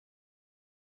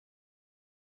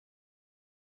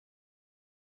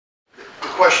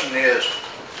question is,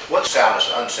 what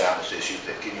soundness, unsoundness issues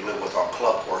that can you live with on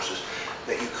club horses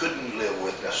that you couldn't live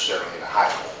with necessarily in a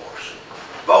high-level horse?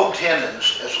 Bowed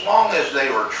tendons, as long as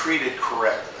they were treated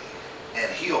correctly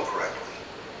and healed correctly,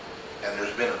 and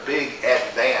there's been a big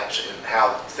advance in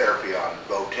how therapy on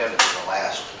bowed tendons in the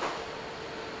last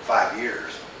 5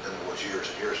 years than it was years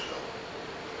and years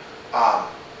ago.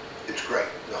 It's great.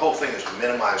 The whole thing is to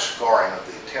minimize scarring of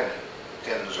the tendon.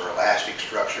 Tendons are elastic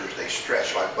structures. They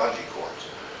stretch like bungee cords.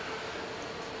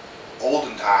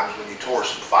 Olden times, when you tore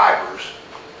some fibers,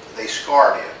 they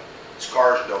scarred in.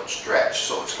 Scars don't stretch,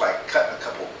 so it's like cutting a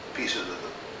couple pieces of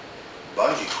the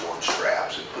bungee cord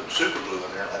straps and putting super glue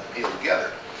in there and let them heal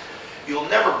together. You'll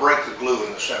never break the glue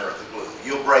in the center of the glue.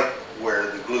 You'll break where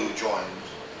the glue joins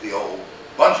the old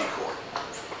bungee cord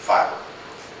fiber.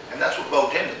 And that's what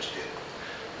bowed tendons did.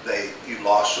 You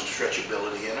lost some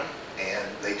stretchability in them, and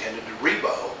they tended to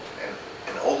rebow. And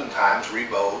in olden times,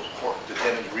 the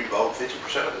tendons rebowed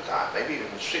 50% of the time, maybe even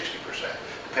 60%.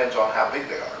 Depends on how big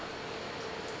they are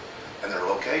and their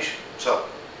location. So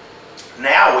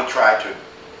now we try to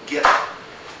get,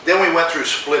 then we went through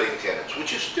splitting tendons,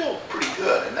 which is still pretty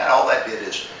good. And all that did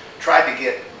is tried to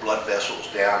get blood vessels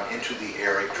down into the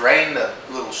area, drain the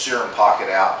little serum pocket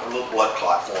out, the little blood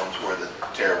clot forms where the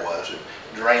tear was, and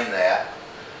drain that,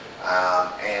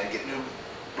 and get new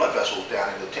blood vessels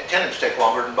down into the tendons. Take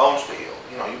longer than bones to heal.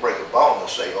 You know, you break a bone, they'll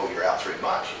say, oh, you're out 3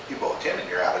 months. You bow a tendon,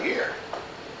 you're out a year.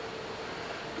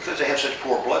 Because they have such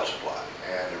poor blood supply,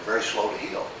 and they're very slow to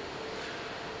heal.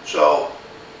 So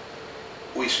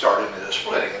we started into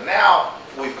splitting, and now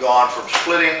we've gone from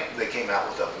splitting. They came out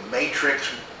with a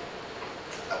matrix,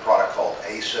 a product called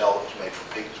A-Cell that was made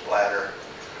from pig's bladder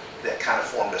that kind of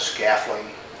formed a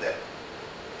scaffolding that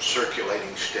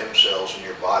circulating stem cells in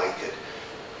your body could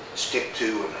stick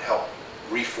to and help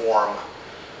reform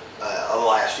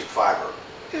elastic fiber.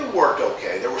 It worked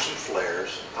okay. There were some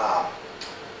flares.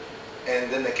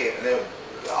 And then they came, and then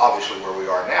obviously where we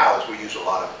are now is we use a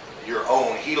lot of your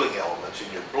own healing elements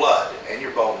in your blood and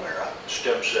your bone marrow,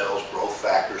 stem cells, growth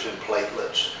factors, and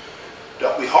platelets.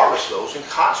 We harvest those and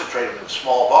concentrate them in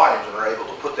small volumes and are able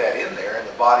to put that in there, and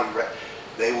the body,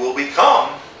 they will become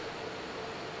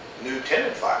new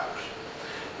tendon fibers.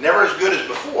 Never as good as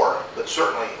before, but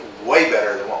certainly way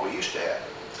better than what we used to have.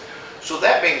 So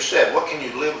that being said, what can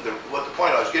you live with? What the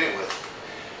point I was getting with,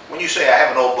 when you say I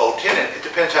have an old bowed tendon, it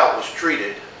depends how it was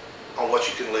treated on what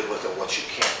you can live with and what you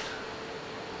can't.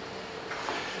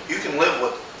 You can live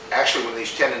with, actually when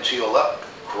these tendons heal up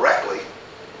correctly,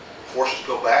 horses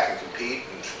go back and compete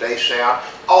and stay sound.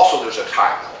 Also there's a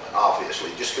time element,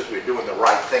 obviously. Just because we're doing the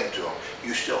right thing to them,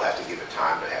 you still have to give it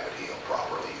time to have it heal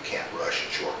properly. You can't rush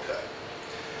and shortcut.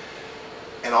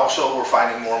 And also we're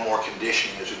finding more and more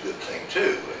conditioning is a good thing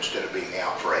too. Instead of being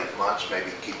out for 8 months, maybe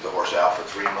keep the horse out for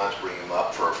 3 months, bring him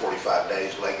up for 45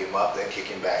 days, leg him up, then kick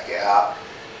him back out.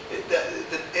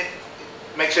 It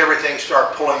makes everything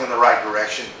start pulling in the right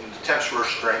direction. And the tensor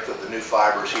strength of the new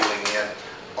fibers healing in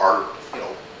are,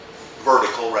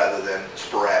 vertical rather than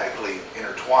sporadically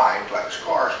intertwined like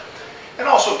scars. And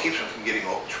also keeps them from getting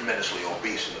tremendously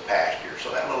obese in the pasture. So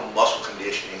that little muscle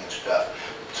conditioning and stuff.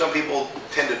 Some people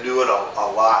tend to do it a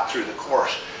lot through the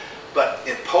course. But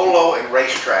in polo and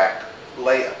racetrack,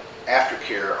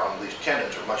 aftercare on these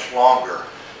tendons are much longer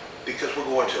because we're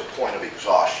going to a point of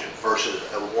exhaustion versus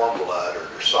a warm blood or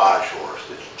dressage horse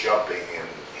that's jumping and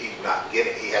he's not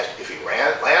getting, if he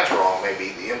lands wrong,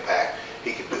 maybe the impact,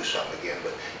 he could do something again,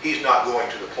 but he's not going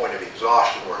to the point of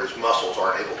exhaustion where his muscles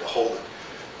aren't able to hold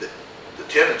it. The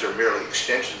tendons are merely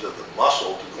extensions of the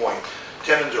muscle to going,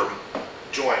 tendons are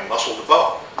join muscle to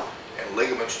bone, and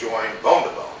ligaments join bone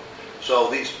to bone. So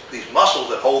these muscles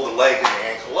that hold the leg and the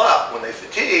ankle up, when they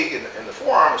fatigue and the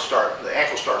forearm the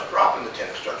ankle starts dropping, the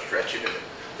tendon starts stretching, and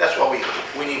that's why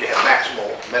we need to have maximal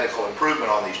medical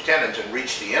improvement on these tendons and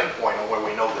reach the end point on where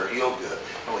we know they're healed good,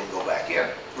 and we can go back in,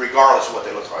 regardless of what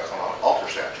they look like on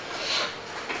ultrasound.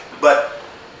 But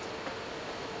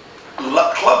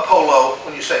club polo,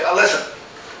 when you say, oh, listen,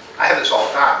 I have this all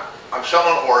the time. I'm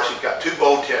selling a horse, he's got 2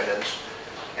 bowed tendons,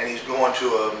 and he's going to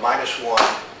a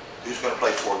 -1 who's going to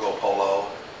play 4-go polo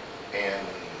in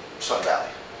Sun Valley.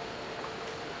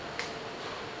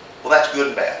 Well, that's good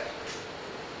and bad.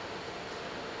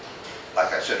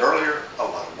 Like I said earlier, a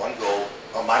lot of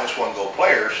 -1-go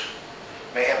players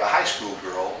may have a high school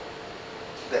girl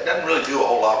that doesn't really do a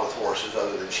whole lot with horses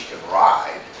other than she can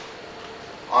ride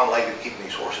on leg and keeping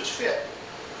these horses fit.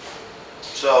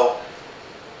 So,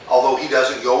 although he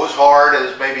doesn't go as hard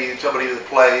as maybe somebody that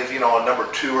plays, a number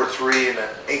 2 or 3 in an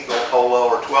 8-go polo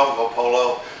or 12-go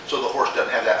polo, so the horse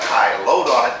doesn't have that high load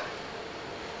on it,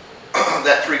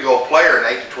 that 3-go player in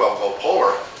 8 to 12-go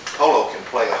polo can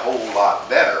play a whole lot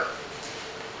better.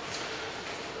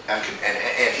 And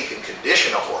he can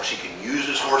condition a horse. He can use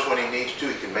his horse when he needs to.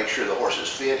 He can make sure the horse is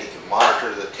fit. He can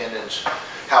monitor the tendons,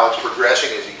 how it's progressing.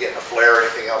 Is he getting a flare or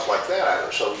anything else like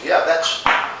that? So yeah,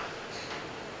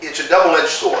 it's a double-edged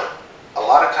sword. A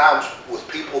lot of times with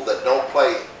people that don't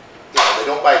play, they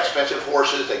don't buy expensive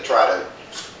horses. They try to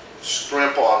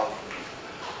scrimp on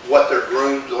what their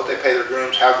grooms, what they pay their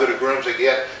grooms, how good of grooms they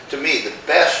get. To me, the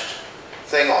best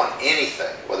thing on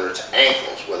anything, whether it's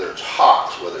ankles, whether it's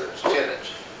hocks, whether it's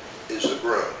tendons, is the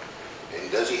groom.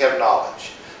 And does he have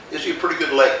knowledge? Is he a pretty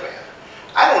good leg man?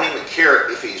 I don't even care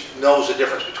if he knows the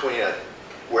difference between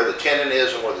where the tendon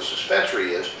is and where the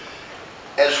suspensory is,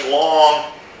 as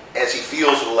long as he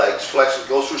feels the legs, flexes,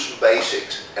 goes through some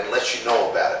basics, and lets you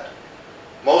know about it.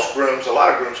 Most grooms, a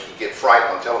lot of grooms can get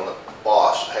frightened on telling the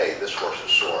boss, hey, this horse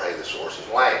is sore, hey, this horse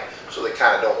is lame. So they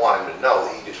kind of don't want him to know.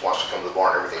 He just wants to come to the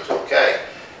barn, everything's okay.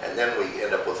 And then we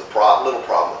end up with a little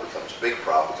problem that becomes a big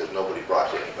problem because nobody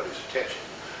brought it to anybody's attention.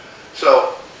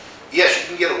 So, yes,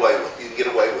 you can get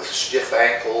away with stiff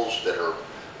ankles that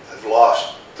have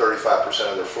lost 35%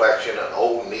 of their flexion, an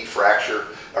old knee fracture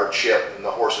or chip, and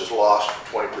the horse has lost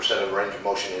 20% of the range of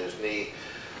motion in his knee.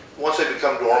 Once they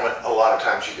become dormant, a lot of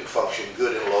times you can function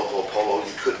good in low-go polo.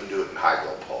 You couldn't do it in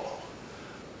high-go polo.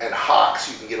 And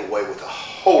hocks, you can get away with a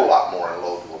whole lot more in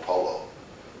low-go polo.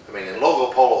 I mean, in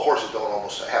low-go polo, horses don't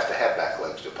almost have to have back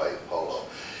legs to play polo.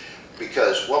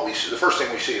 Because what we see, the first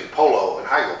thing we see in polo and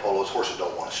high-go polo is horses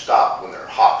don't want to stop when their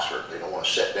hocks hurt. They don't want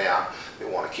to sit down. They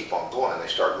want to keep on going, and they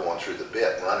start going through the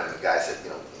bit and running. And the guy said, he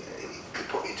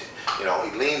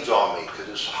leans on me because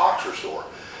his hocks are sore.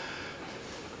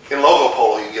 In low-go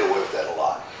polo, you can get away with that a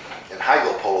lot. In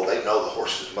high-go polo, they know the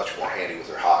horse is much more handy with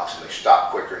their hocks, and they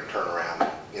stop quicker and turn around,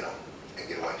 and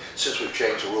get away. Since we've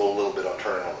changed the rule a little bit on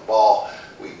turning on the ball,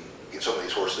 we get some of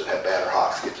these horses that have badder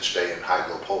hocks get to stay in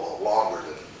high-go polo longer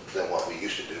than what we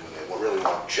used to do when they really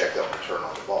want to check up and turn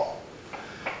on the ball.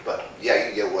 But yeah, you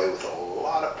can get away with a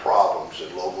lot of problems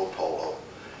in low-go polo.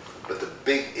 But the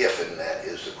big if in that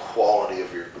is the quality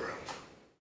of your